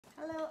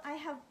Hello, I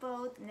have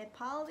both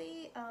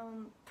Nepali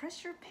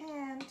pressure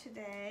pan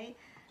today.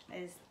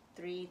 It's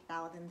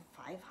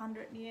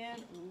 3,500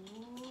 yen.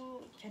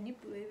 Ooh, can you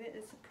believe it?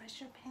 It's a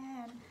pressure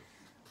pan.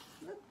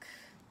 Look,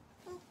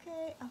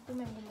 okay.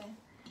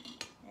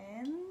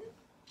 And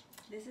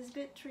this is a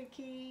bit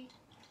tricky.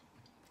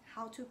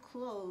 How to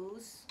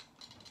close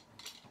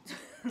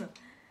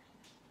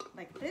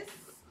like this.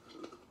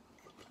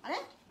 I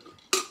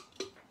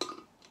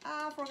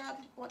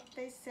forgot what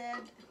they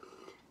said.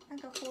 なん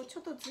かこうち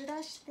ょっとず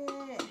らして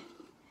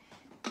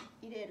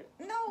入れる。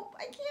No,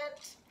 I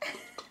can't.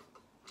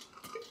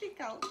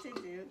 Difficult to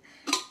do.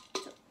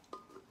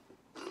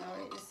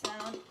 Sorry, the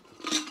sound.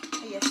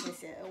 Yes,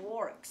 yes, it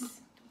works.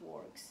 It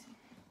works.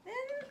 Then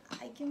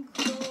I can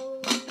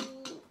close.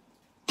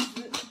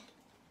 Yes.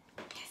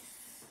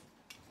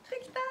 で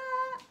きた.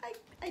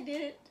 I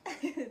did it.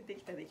 で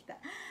きたできた.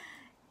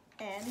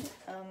 And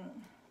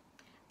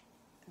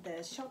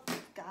the shop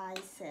guy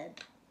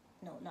said,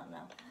 no.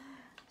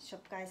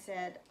 Shop guy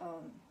said,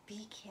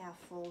 be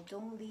careful,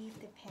 don't leave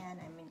the pan.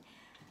 I mean,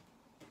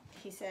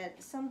 he said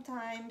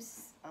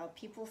sometimes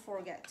people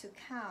forget to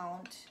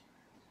count,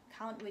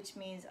 which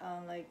means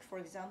like for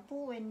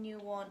example when you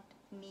want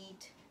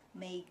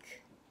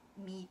make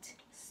meat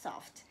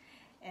soft,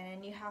 and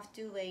then you have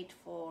to wait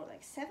for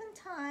like 7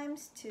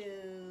 times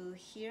to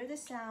hear the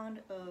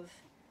sound of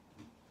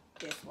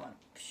this one,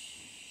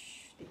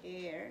 the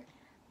air,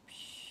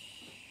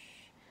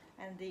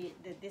 and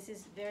this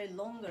is very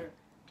longer.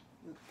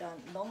 The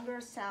longer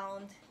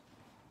sound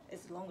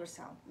is longer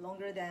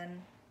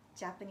than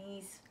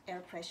Japanese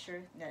air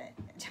pressure, the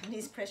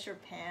Japanese pressure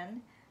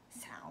pan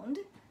sound.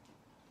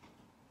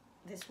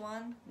 This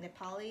one,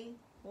 Nepali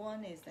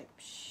one, is like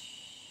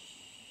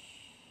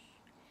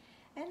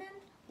and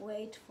then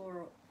wait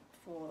for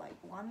like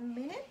 1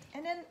 minute,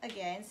 and then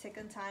again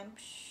second time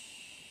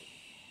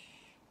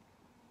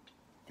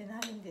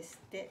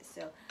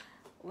so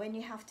when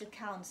you have to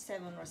count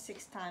 7 or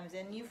 6 times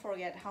and you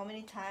forget how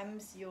many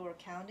times you're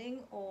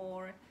counting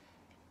or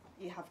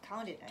you have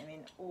counted, I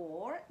mean,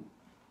 or っ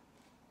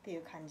てい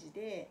う感じ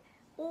で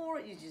or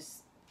you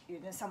just, you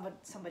know,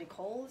 somebody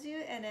calls you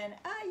and then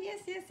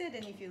yes, and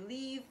if you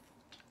leave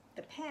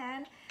the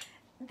pan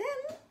then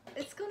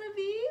it's gonna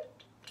be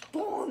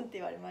boom って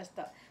言われまし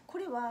た。こ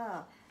れ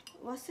は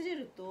忘れ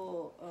る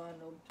と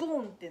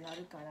ボンってな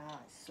るか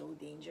ら so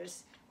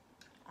dangerous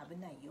危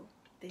ないよっ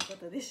ていうこ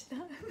とでした。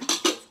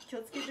気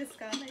をつけて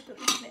使わないと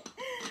ですね。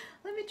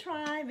Let me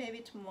try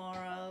maybe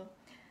tomorrow.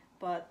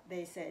 But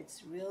they said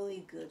it's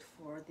really good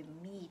for the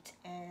meat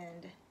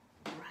and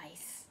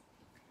rice.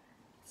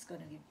 It's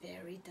gonna be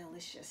very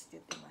delicious って言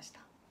ってまし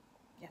た。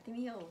やって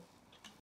みよう。